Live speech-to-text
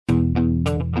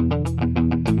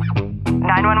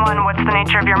What's the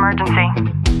nature of your emergency?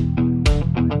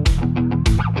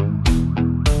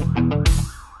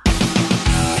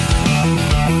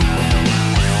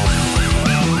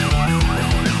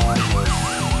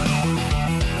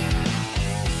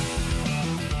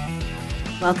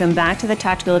 Welcome back to the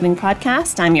Tactical Living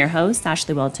Podcast. I'm your host,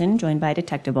 Ashlie Walton, joined by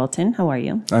Detective Walton. How are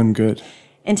you? I'm good.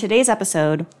 In today's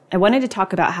episode, I wanted to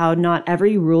talk about how not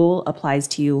every rule applies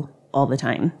to you all the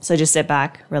time. So just sit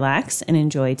back, relax, and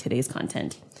enjoy today's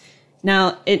content.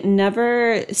 Now, it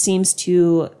never seems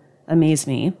to amaze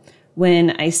me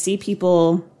when I see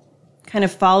people kind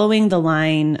of following the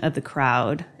line of the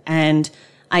crowd, and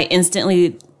I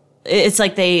instantly, it's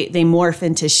like they morph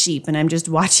into sheep, and I'm just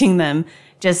watching them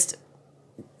just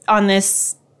on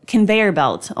this conveyor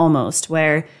belt almost,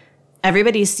 where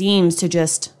everybody seems to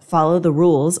just follow the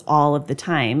rules all of the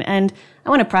time. And I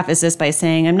want to preface this by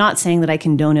saying I'm not saying that I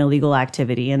condone illegal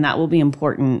activity, and that will be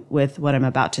important with what I'm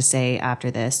about to say after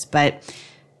this. But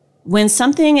when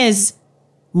something is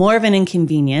more of an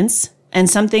inconvenience and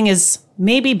something is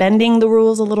maybe bending the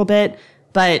rules a little bit,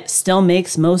 but still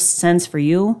makes most sense for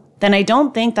you, then I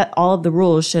don't think that all of the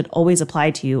rules should always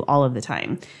apply to you all of the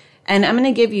time. And I'm going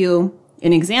to give you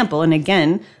an example. And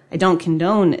again, I don't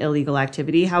condone illegal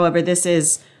activity. However, this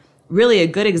is really a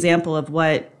good example of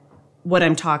what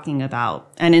I'm talking about.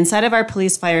 And inside of our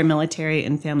police, fire, military,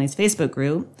 and families Facebook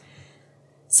group,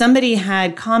 somebody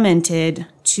had commented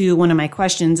to one of my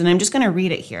questions, and I'm just going to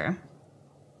read it here.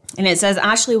 And it says,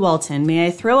 Ashlie Walton, may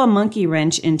I throw a monkey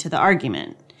wrench into the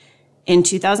argument? In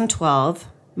 2012,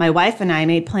 my wife and I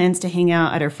made plans to hang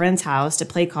out at our friend's house to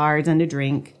play cards and to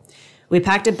drink. We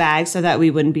packed a bag so that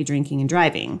we wouldn't be drinking and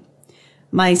driving.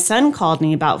 My son called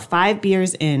me about 5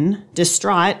 beers in,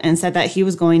 distraught, and said that he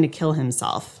was going to kill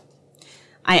himself.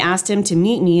 I asked him to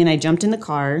meet me, and I jumped in the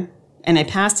car, and I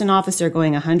passed an officer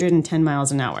going 110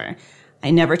 miles an hour.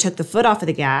 I never took the foot off of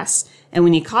the gas, and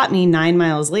when he caught me 9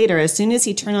 miles later, as soon as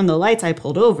he turned on the lights, I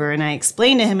pulled over, and I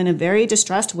explained to him in a very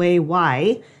distressed way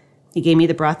why. He gave me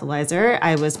the breathalyzer.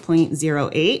 I was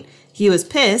 .08. He was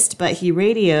pissed, but he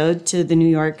radioed to the New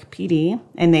York PD,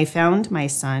 and they found my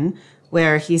son,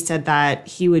 where he said that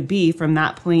he would be from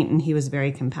that point, and he was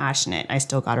very compassionate. I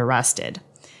still got arrested.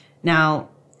 Now,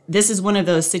 this is one of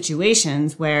those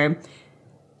situations where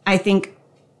I think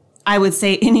I would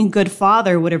say any good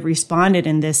father would have responded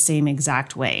in this same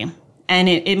exact way. And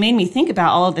it made me think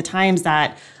about all of the times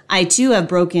that I too have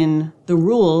broken the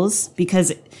rules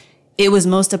because it was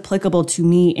most applicable to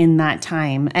me in that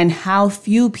time, and how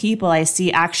few people I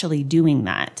see actually doing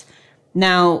that.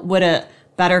 Now, would a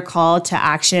better call to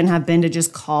action have been to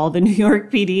just call the New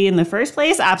York PD in the first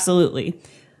place? Absolutely.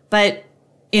 But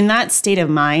in that state of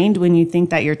mind, when you think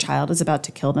that your child is about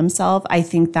to kill themselves, I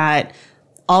think that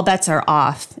all bets are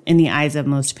off in the eyes of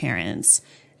most parents.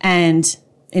 And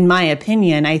in my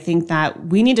opinion, I think that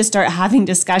we need to start having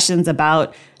discussions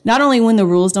about not only when the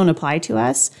rules don't apply to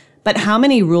us, but how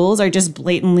many rules are just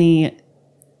blatantly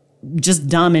just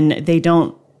dumb and they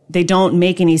don't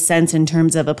make any sense in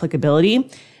terms of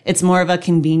applicability. It's more of a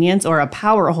convenience or a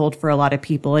power hold for a lot of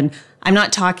people. And I'm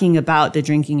not talking about the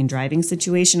drinking and driving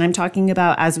situation. I'm talking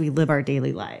about as we live our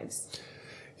daily lives.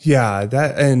 Yeah,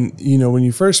 and when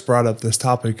you first brought up this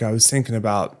topic, I was thinking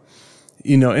about,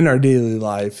 in our daily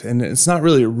life, and it's not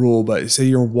really a rule, but say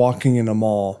you're walking in a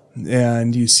mall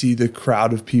and you see the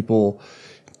crowd of people.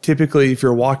 Typically, if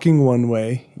you're walking one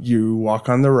way, you walk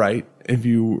on the right. If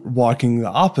you're walking the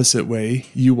opposite way,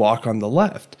 you walk on the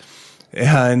left.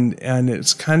 And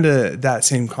it's kind of that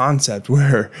same concept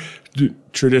where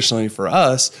traditionally for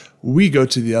us, we go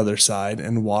to the other side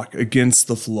and walk against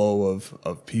the flow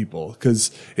of people because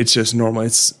it's just normal.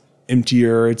 It's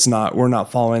emptier. We're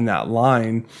not following that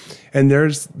line. And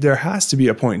there has to be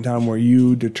a point in time where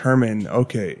you determine,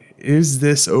 okay, is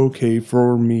this okay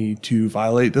for me to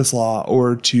violate this law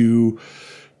or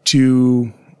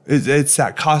it's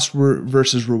that cost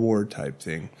versus reward type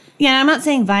thing. Yeah, I'm not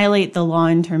saying violate the law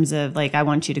in terms of like, I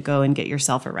want you to go and get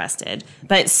yourself arrested,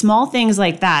 but small things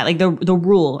like that, like the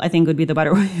rule, I think would be the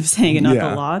better way of saying it, not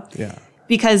the law. Yeah.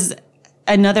 Because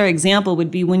another example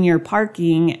would be when you're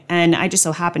parking, and I just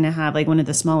so happen to have like one of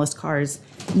the smallest cars,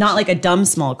 not like a dumb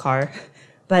small car,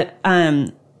 but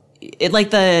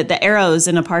like the arrows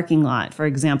in a parking lot, for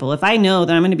example. If I know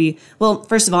that I'm going to be, well,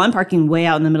 first of all, I'm parking way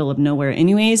out in the middle of nowhere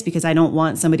anyways, because I don't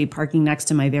want somebody parking next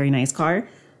to my very nice car.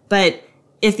 But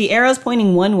if the arrow's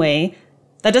pointing one way,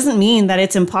 that doesn't mean that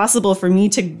it's impossible for me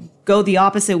to go the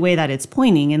opposite way that it's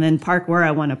pointing and then park where I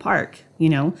want to park,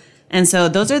 And so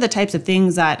those are the types of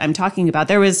things that I'm talking about.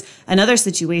 There was another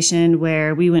situation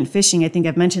where we went fishing. I think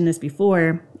I've mentioned this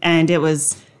before, and it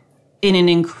was in an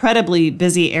incredibly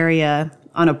busy area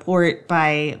on a port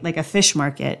by like a fish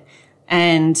market.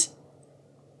 And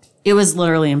it was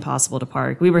literally impossible to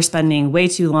park. We were spending way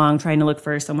too long trying to look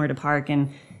for somewhere to park.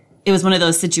 And it was one of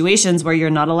those situations where you're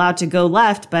not allowed to go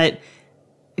left, but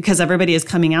because everybody is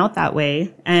coming out that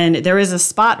way. And there is a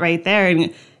spot right there.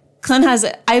 And Clint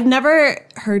I've never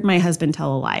heard my husband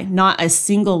tell a lie, not a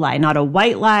single lie, not a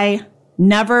white lie,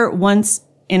 never once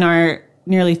in our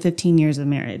nearly 15 years of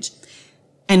marriage.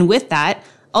 And with that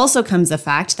also comes the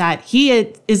fact that he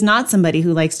is not somebody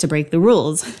who likes to break the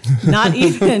rules, not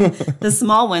even the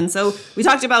small ones. So we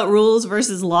talked about rules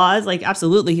versus laws. Like,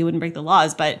 absolutely, he wouldn't break the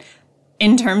laws. But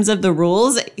in terms of the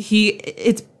rules,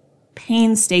 it's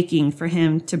painstaking for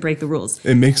him to break the rules.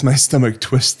 It makes my stomach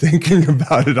twist thinking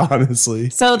about it, honestly.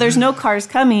 So there's no cars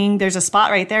coming. There's a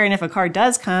spot right there. And if a car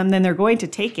does come, then they're going to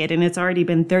take it. And it's already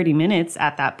been 30 minutes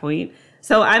at that point.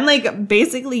 So I'm like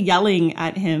basically yelling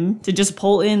at him to just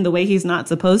pull in the way he's not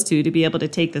supposed to be able to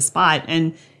take the spot.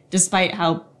 And despite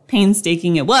how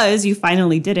painstaking it was, you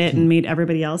finally did it and made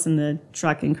everybody else in the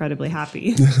truck incredibly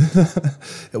happy.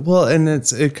 Well, and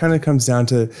it kind of comes down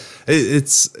to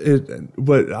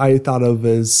what I thought of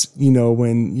as,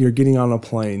 when you're getting on a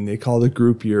plane, they call the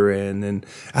group you're in, and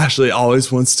Ashlie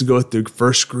always wants to go with the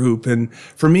first group. And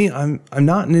for me, I'm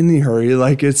not in any hurry.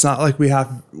 Like, it's not like we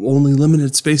have only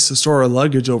limited space to store our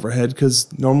luggage overhead,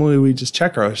 because normally we just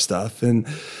check our stuff. And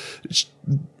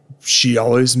she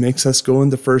always makes us go in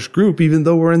the first group, even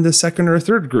though we're in the second or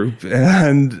third group.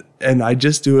 And I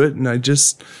just do it, and I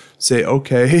just say,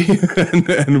 okay,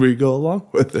 and we go along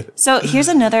with it. So here's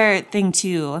another thing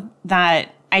too, that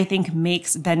I think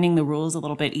makes bending the rules a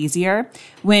little bit easier.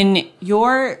 When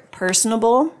you're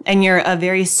personable and you're a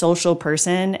very social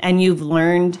person and you've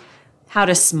learned how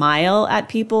to smile at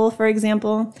people, for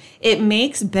example, it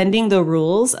makes bending the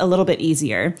rules a little bit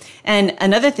easier. And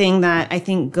another thing that I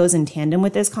think goes in tandem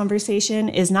with this conversation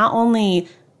is not only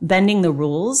bending the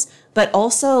rules, but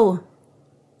also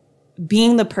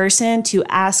being the person to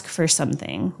ask for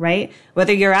something, right?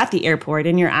 Whether you're at the airport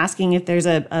and you're asking if there's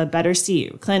a better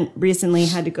seat. Clint recently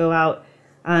had to go out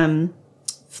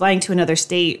flying to another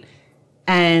state.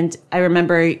 And I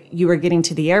remember you were getting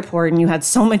to the airport and you had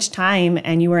so much time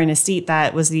and you were in a seat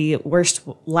that was the worst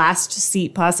last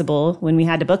seat possible when we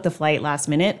had to book the flight last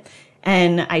minute.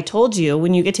 And I told you,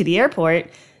 when you get to the airport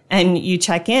and you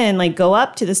check in, like, go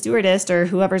up to the stewardess or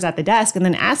whoever's at the desk and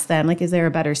then ask them, like, is there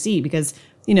a better seat? Because,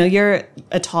 you're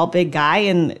a tall, big guy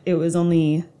and it was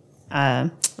only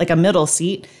like a middle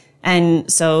seat.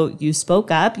 And so you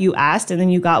spoke up, you asked, and then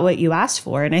you got what you asked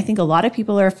for. And I think a lot of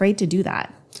people are afraid to do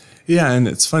that. Yeah, and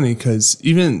it's funny because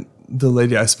even the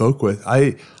lady I spoke with,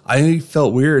 I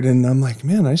felt weird, and I'm like,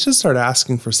 man, I should start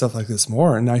asking for stuff like this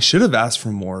more, and I should have asked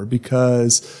for more,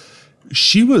 because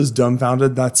she was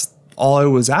dumbfounded. That's all I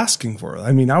was asking for.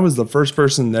 I mean, I was the first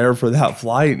person there for that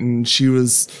flight, and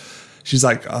she's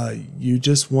like, you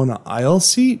just want an aisle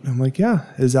seat? I'm like, yeah,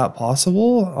 is that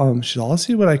possible? I'll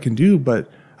see what I can do, but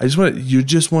you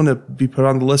just want to be put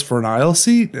on the list for an aisle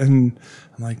seat? And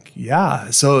I'm like, yeah.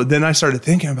 So then I started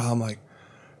thinking about, I'm like,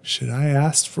 should I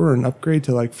ask for an upgrade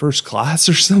to like first class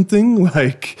or something?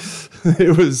 Like,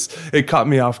 it caught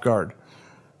me off guard.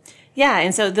 Yeah.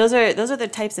 And so those are the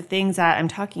types of things that I'm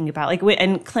talking about. Like,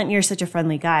 and Clint, you're such a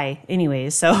friendly guy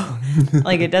anyways. So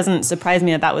like, it doesn't surprise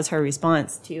me that was her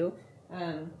response too.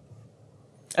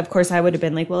 Of course, I would have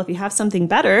been like, well, if you have something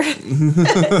better.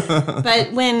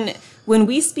 But when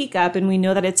we speak up and we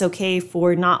know that it's okay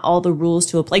for not all the rules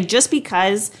to apply, like, just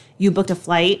because you booked a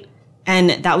flight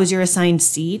and that was your assigned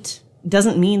seat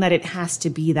doesn't mean that it has to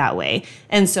be that way.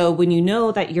 And so when you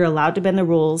know that you're allowed to bend the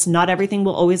rules, not everything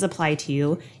will always apply to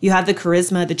you. You have the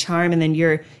charisma, the charm, and then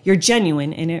you're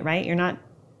genuine in it, right? You're not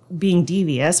being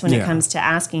devious when it comes to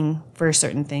asking for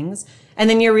certain things. And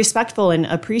then you're respectful and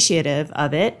appreciative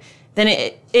of it. Then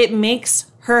it makes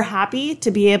her happy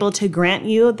to be able to grant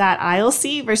you that aisle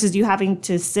seat versus you having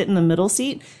to sit in the middle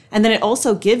seat. And then it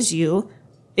also gives you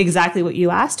exactly what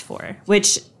you asked for,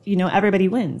 which, everybody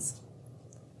wins.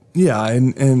 Yeah.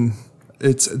 And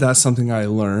that's something I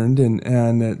learned,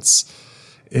 and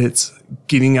it's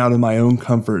getting out of my own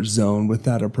comfort zone with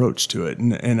that approach to it.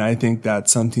 And I think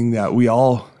that's something that we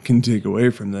all can take away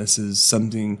from this, is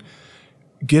something,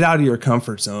 get out of your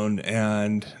comfort zone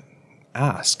and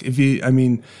ask.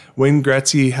 Wayne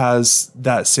Gretzky has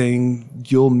that saying,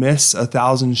 you'll miss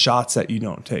 1,000 shots that you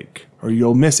don't take, or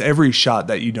you'll miss every shot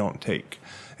that you don't take.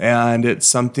 And it's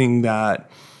something that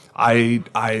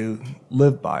I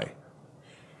live by.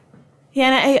 Yeah,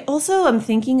 and I also am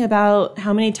thinking about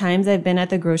how many times I've been at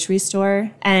the grocery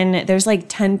store and there's like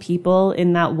 10 people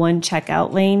in that one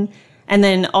checkout lane. And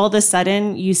then all of a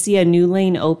sudden you see a new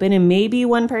lane open and maybe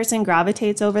one person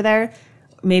gravitates over there.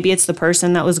 maybe it's the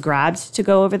person that was grabbed to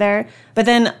go over there. But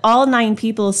then all 9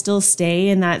 people still stay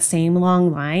in that same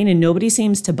long line and nobody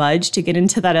seems to budge to get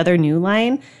into that other new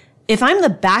line. If I'm in the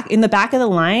back of the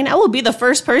line, I will be the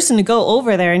first person to go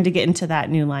over there and to get into that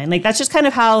new line. Like, that's just kind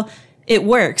of how it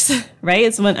works, right?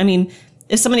 If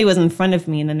somebody was in front of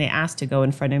me and then they asked to go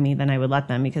in front of me, then I would let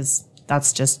them, because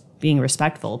that's just being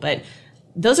respectful. But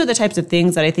those are the types of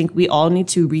things that I think we all need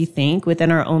to rethink within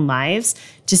our own lives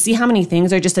to see how many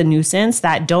things are just a nuisance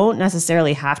that don't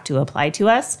necessarily have to apply to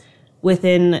us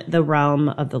within the realm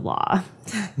of the law.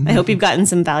 I hope you've gotten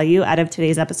some value out of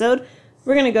today's episode.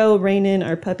 We're going to go rein in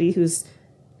our puppy who's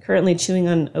currently chewing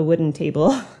on a wooden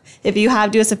table. If you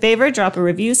have, do us a favor, drop a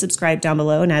review, subscribe down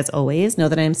below. And as always, know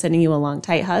that I'm sending you a long,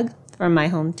 tight hug from my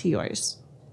home to yours.